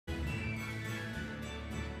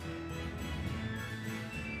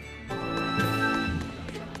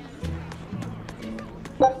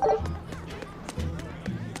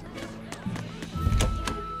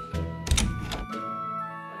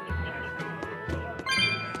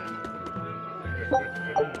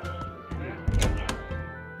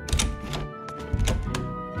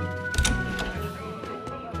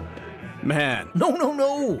Man.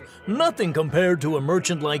 No. Nothing compared to a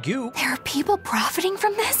merchant like you. There are people profiting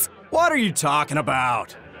from this? What are you talking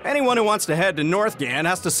about? Anyone who wants to head to Northgand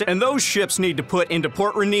has to and those ships need to put into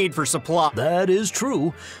Port Renede for supply. That is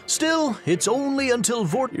true. Still, it's only until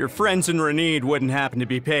Your friends in Renede wouldn't happen to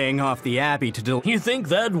be paying off the Abbey to You think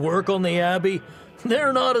that'd work on the Abbey?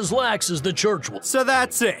 They're not as lax as the church will. So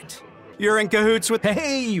that's it. You're in cahoots with-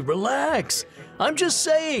 Hey, relax. I'm just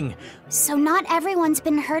saying. So not everyone's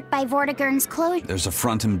been hurt by Vortigern's closure. There's a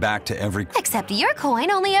front and back to every... Except your coin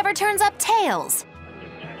only ever turns up tails.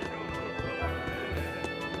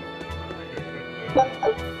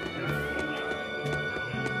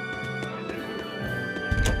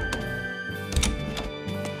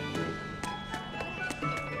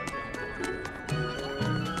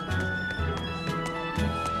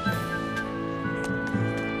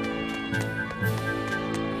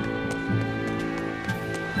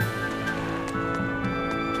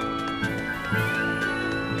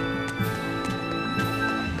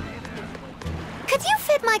 Could you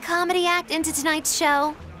fit my comedy act into tonight's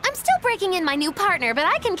show? I'm still breaking in my new partner, but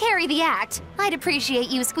I can carry the act. I'd appreciate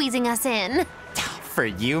you squeezing us in. For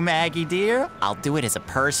you, Maggie dear, I'll do it as a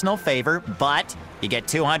personal favor, but you get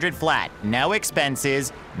 200 flat. No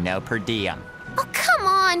expenses, no per diem. Oh, come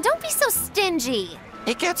on, don't be so stingy.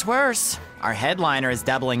 It gets worse. Our headliner is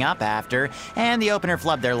doubling up after, and the opener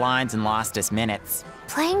flubbed their lines and lost us minutes.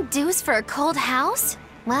 Playing deuce for a cold house?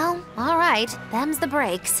 Well, all right, them's the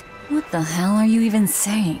breaks. What the hell are you even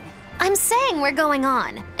saying? I'm saying we're going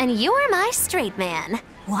on, and you're my straight man.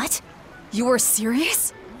 What? You're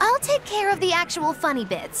serious? I'll take care of the actual funny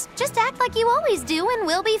bits. Just act like you always do and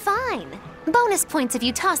we'll be fine. Bonus points if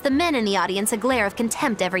you toss the men in the audience a glare of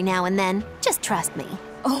contempt every now and then. Just trust me.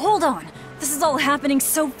 Oh, hold on. This is all happening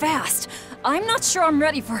so fast. I'm not sure I'm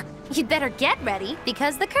ready for... You'd better get ready,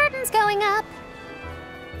 because the curtain's going up.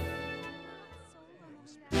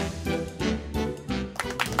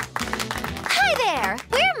 Hi there!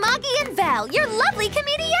 We're Moggy and Val, your lovely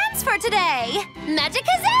comedians for today!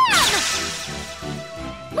 Magikazam!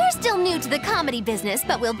 We're still new to the comedy business,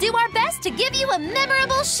 but we'll do our best to give you a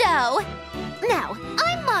memorable show. Now,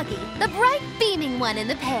 I'm Moggy, the bright, beaming one in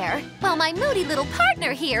the pair, while my moody little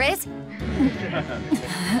partner here is...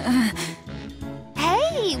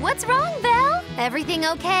 Hey, what's wrong, Val? Everything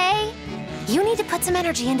okay? You need to put some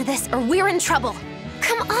energy into this, or we're in trouble.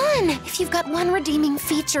 Come on! If you've got one redeeming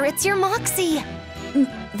feature, it's your moxie.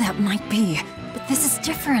 That might be, but this is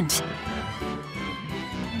different.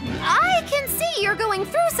 I can see you're going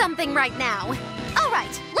through something right now. All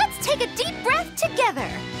right, let's take a deep breath together.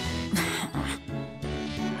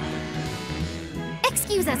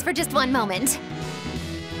 Excuse us for just one moment.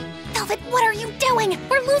 Velvet, what are you doing?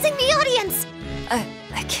 We're losing the audience!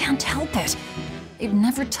 I can't help it. I've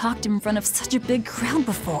never talked in front of such a big crowd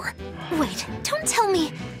before. Wait, don't tell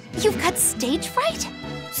me you've got stage fright?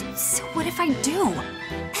 So what if I do?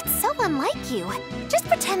 That's so unlike you. Just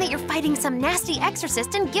pretend that you're fighting some nasty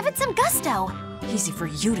exorcist and give it some gusto. Easy for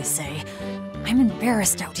you to say. I'm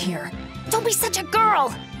embarrassed out here. Don't be such a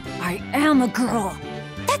girl! I am a girl.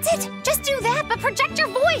 That's it! Just do that, but project your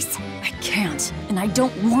voice! I can't, and I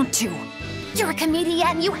don't want to. You're a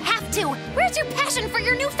comedian, you have to! Where's your passion for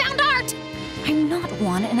your newfound art? I'm not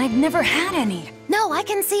one, and I've never had any. No, I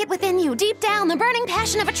can see it within you, deep down, the burning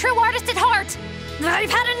passion of a true artist at heart!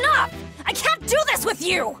 I've had enough! I can't do this with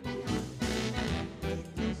you!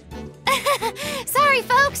 Sorry,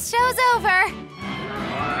 folks, show's over.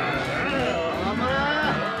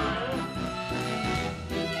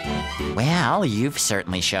 Well, you've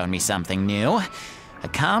certainly shown me something new. A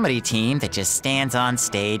comedy team that just stands on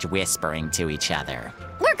stage whispering to each other.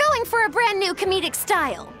 We're going for a brand new comedic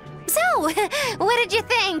style. So, what did you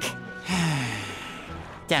think?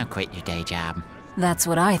 Don't quit your day job. That's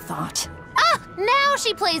what I thought. Ah, now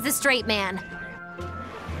she plays the straight man.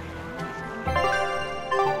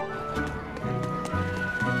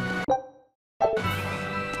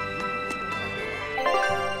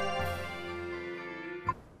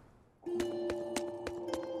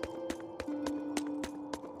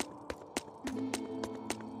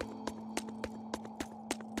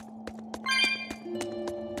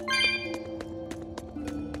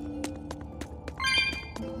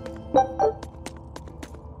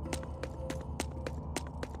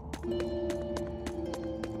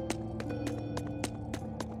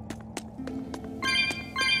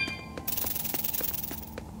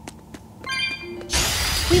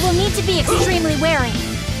 We will need to be extremely wary.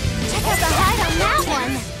 Check out the height on that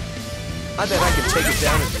one. I bet I could take it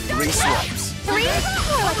down in 3 swipes. 3?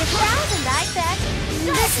 More like 1,000, I bet.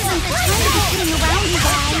 This isn't the time to be kidding around, you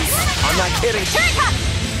guys. I'm not kidding.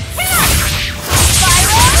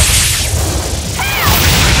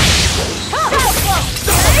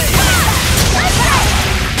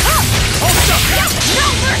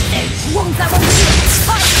 Won't that one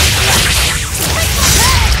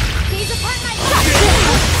He's apart my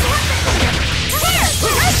Here!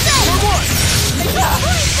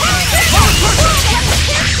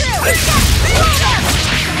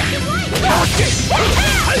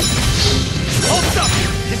 Hold up!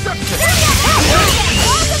 Disruption!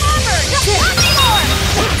 Awesome armor!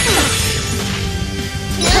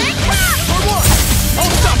 Not anymore!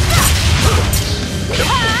 Hold up!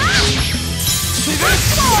 See this?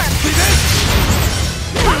 See this?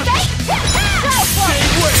 Stay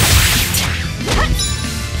away!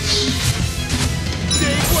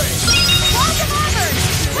 Stay away! Awesome armor!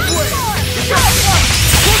 Not Wait. anymore!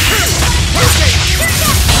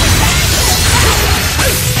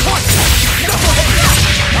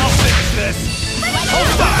 I'll finish this!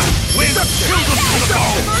 Hold up! With kill them to the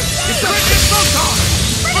bone! It's a wicked photon!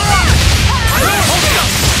 Hold up!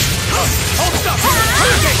 Hold up!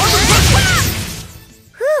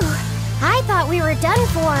 Whew. I thought we were done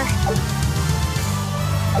for.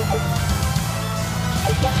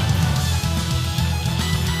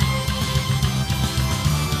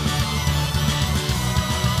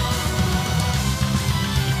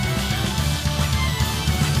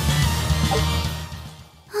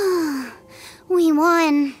 We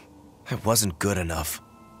won. It wasn't good enough.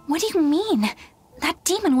 What do you mean? That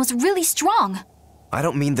demon was really strong. I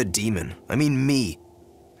don't mean the demon. I mean me.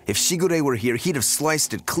 If Shigure were here, he'd have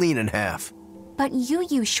sliced it clean in half. But you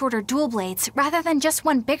use shorter dual blades rather than just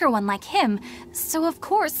one bigger one like him, so of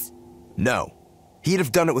course... No. He'd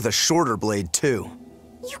have done it with a shorter blade, too.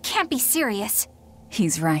 You can't be serious.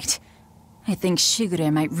 He's right. I think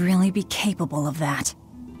Shigure might really be capable of that.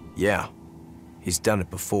 Yeah. He's done it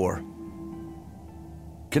before.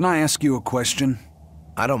 Can I ask you a question?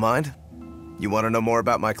 I don't mind. You want to know more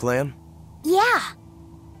about my clan? Yeah.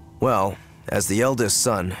 Well, as the eldest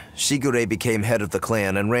son, Shigure became head of the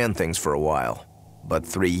clan and ran things for a while. But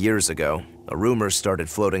 3 years ago, a rumor started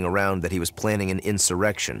floating around that he was planning an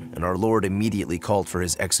insurrection, and our lord immediately called for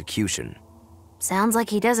his execution. Sounds like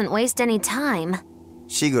he doesn't waste any time.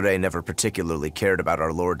 Shigure never particularly cared about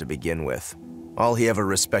our lord to begin with. All he ever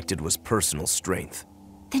respected was personal strength.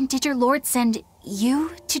 Then did your lord send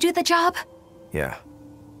you to do the job? Yeah.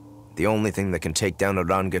 The only thing that can take down a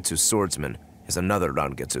Rangetsu swordsman is another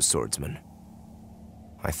Rangetsu swordsman.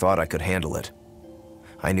 I thought I could handle it.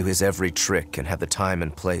 I knew his every trick and had the time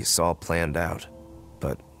and place all planned out.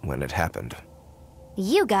 But when it happened...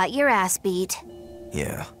 You got your ass beat.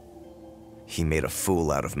 Yeah. He made a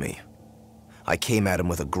fool out of me. I came at him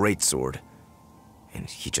with a greatsword, and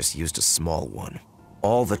he just used a small one.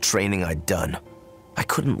 All the training I'd done, I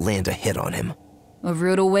couldn't land a hit on him. A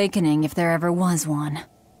rude awakening if there ever was one.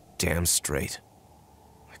 Damn straight.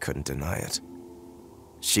 I couldn't deny it.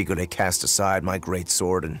 Shigure cast aside my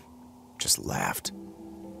greatsword and just laughed.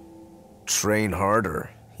 Train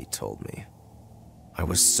harder, he told me. I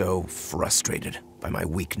was so frustrated by my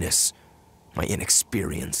weakness, my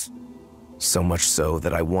inexperience. So much so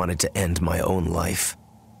that I wanted to end my own life.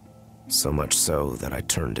 So much so that I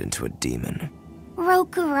turned into a demon.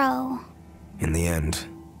 Rokuro. In the end,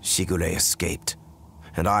 Shigure escaped,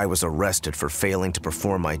 and I was arrested for failing to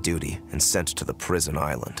perform my duty and sent to the prison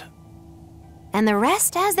island. And the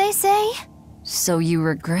rest, as they say? So you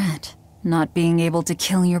regret not being able to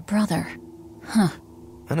kill your brother? Huh.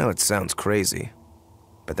 I know it sounds crazy,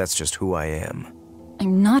 but that's just who I am.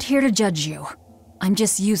 I'm not here to judge you. I'm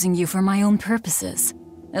just using you for my own purposes.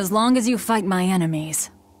 As long as you fight my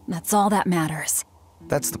enemies, that's all that matters.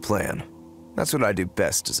 That's the plan. That's what I do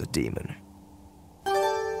best as a demon.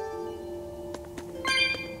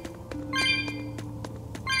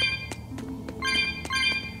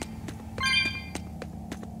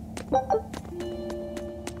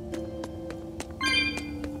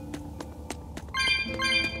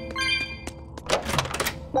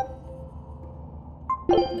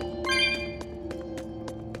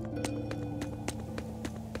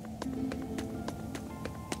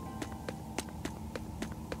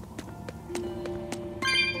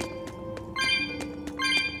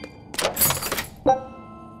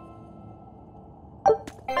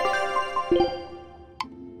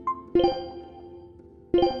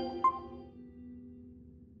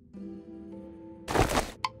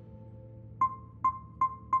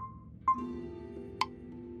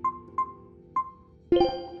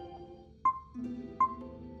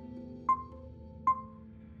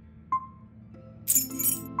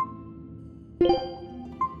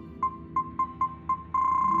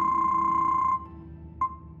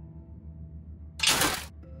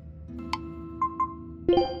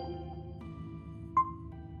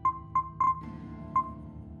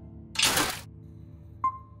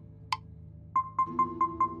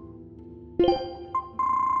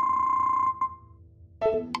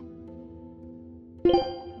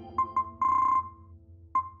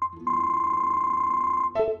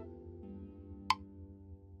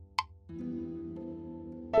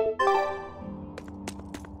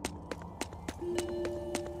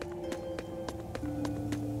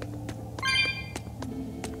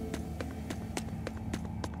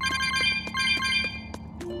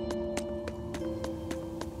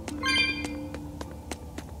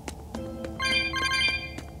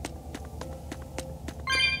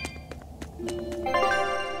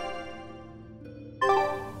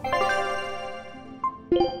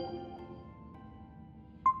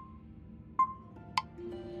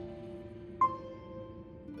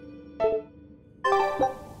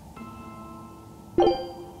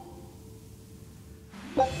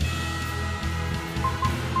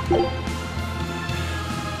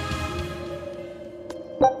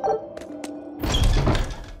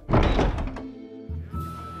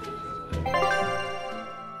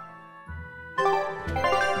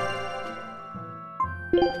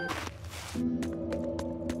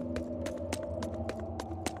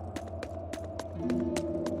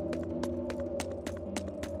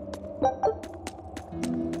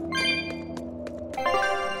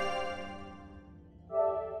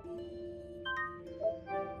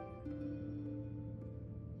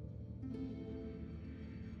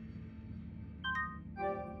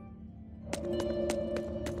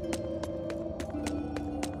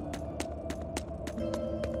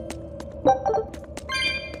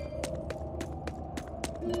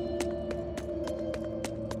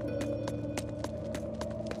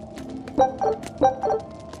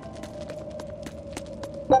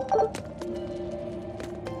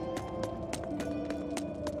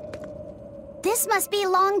 This must be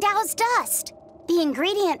Longdow's dust. The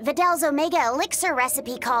ingredient Videl's Omega Elixir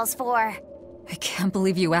recipe calls for. I can't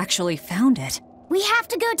believe you actually found it. We have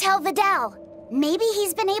to go tell Videl. Maybe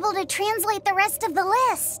he's been able to translate the rest of the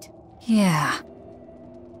list. Yeah.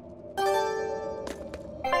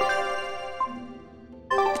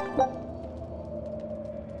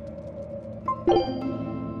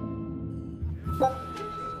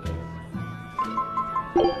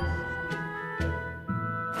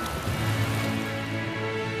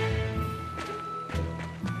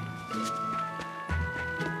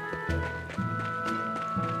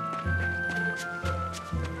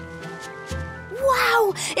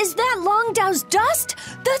 Wow! Is that Longdow's dust?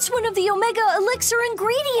 That's one of the Omega Elixir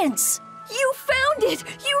ingredients! You found it!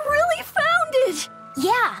 You really found it!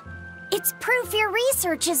 Yeah, it's proof your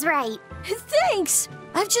research is right. Thanks!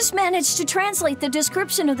 I've just managed to translate the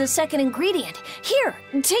description of the second ingredient. Here,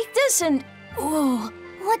 take this and... Oh.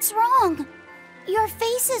 What's wrong? Your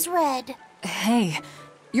face is red. Hey,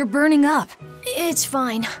 you're burning up. It's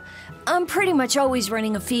fine. I'm pretty much always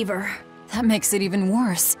running a fever. That makes it even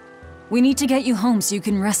worse. We need to get you home so you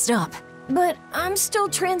can rest up. But I'm still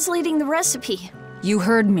translating the recipe. You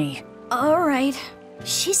heard me. All right.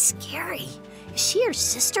 She's scary. Is she your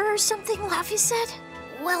sister or something, Laffy said?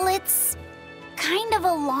 Well, it's kind of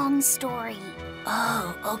a long story.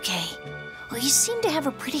 Oh, okay. Well, you seem to have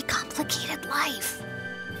a pretty complicated life.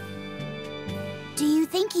 Do you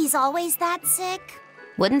think he's always that sick?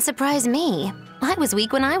 Wouldn't surprise me. I was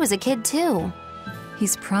weak when I was a kid, too.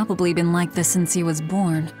 He's probably been like this since he was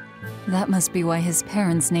born. That must be why his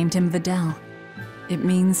parents named him Videl. It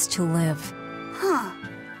means to live. Huh.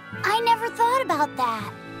 I never thought about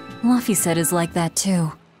that. Laffy said is like that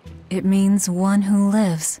too. It means one who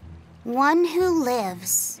lives. One who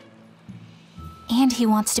lives. And he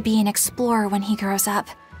wants to be an explorer when he grows up.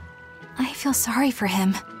 I feel sorry for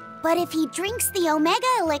him. But if he drinks the Omega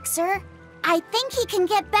Elixir, I think he can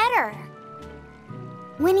get better.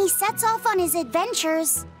 When he sets off on his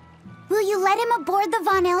adventures, will you let him aboard the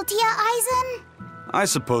Von Eltia, Eisen? I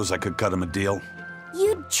suppose I could cut him a deal.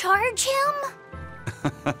 You'd charge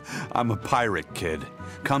him? I'm a pirate, kid.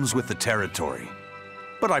 Comes with the territory.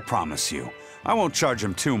 But I promise you, I won't charge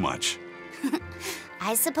him too much.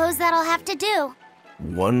 I suppose that'll have to do.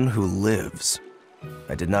 One who lives.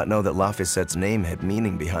 I did not know that Laphicette's name had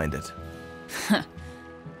meaning behind it.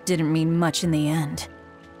 Didn't mean much in the end.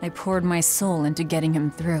 I poured my soul into getting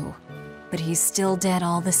him through. But he's still dead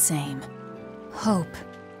all the same. Hope.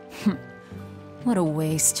 What a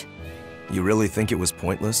waste. You really think it was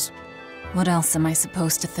pointless? What else am I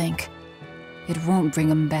supposed to think? It won't bring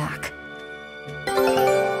him back.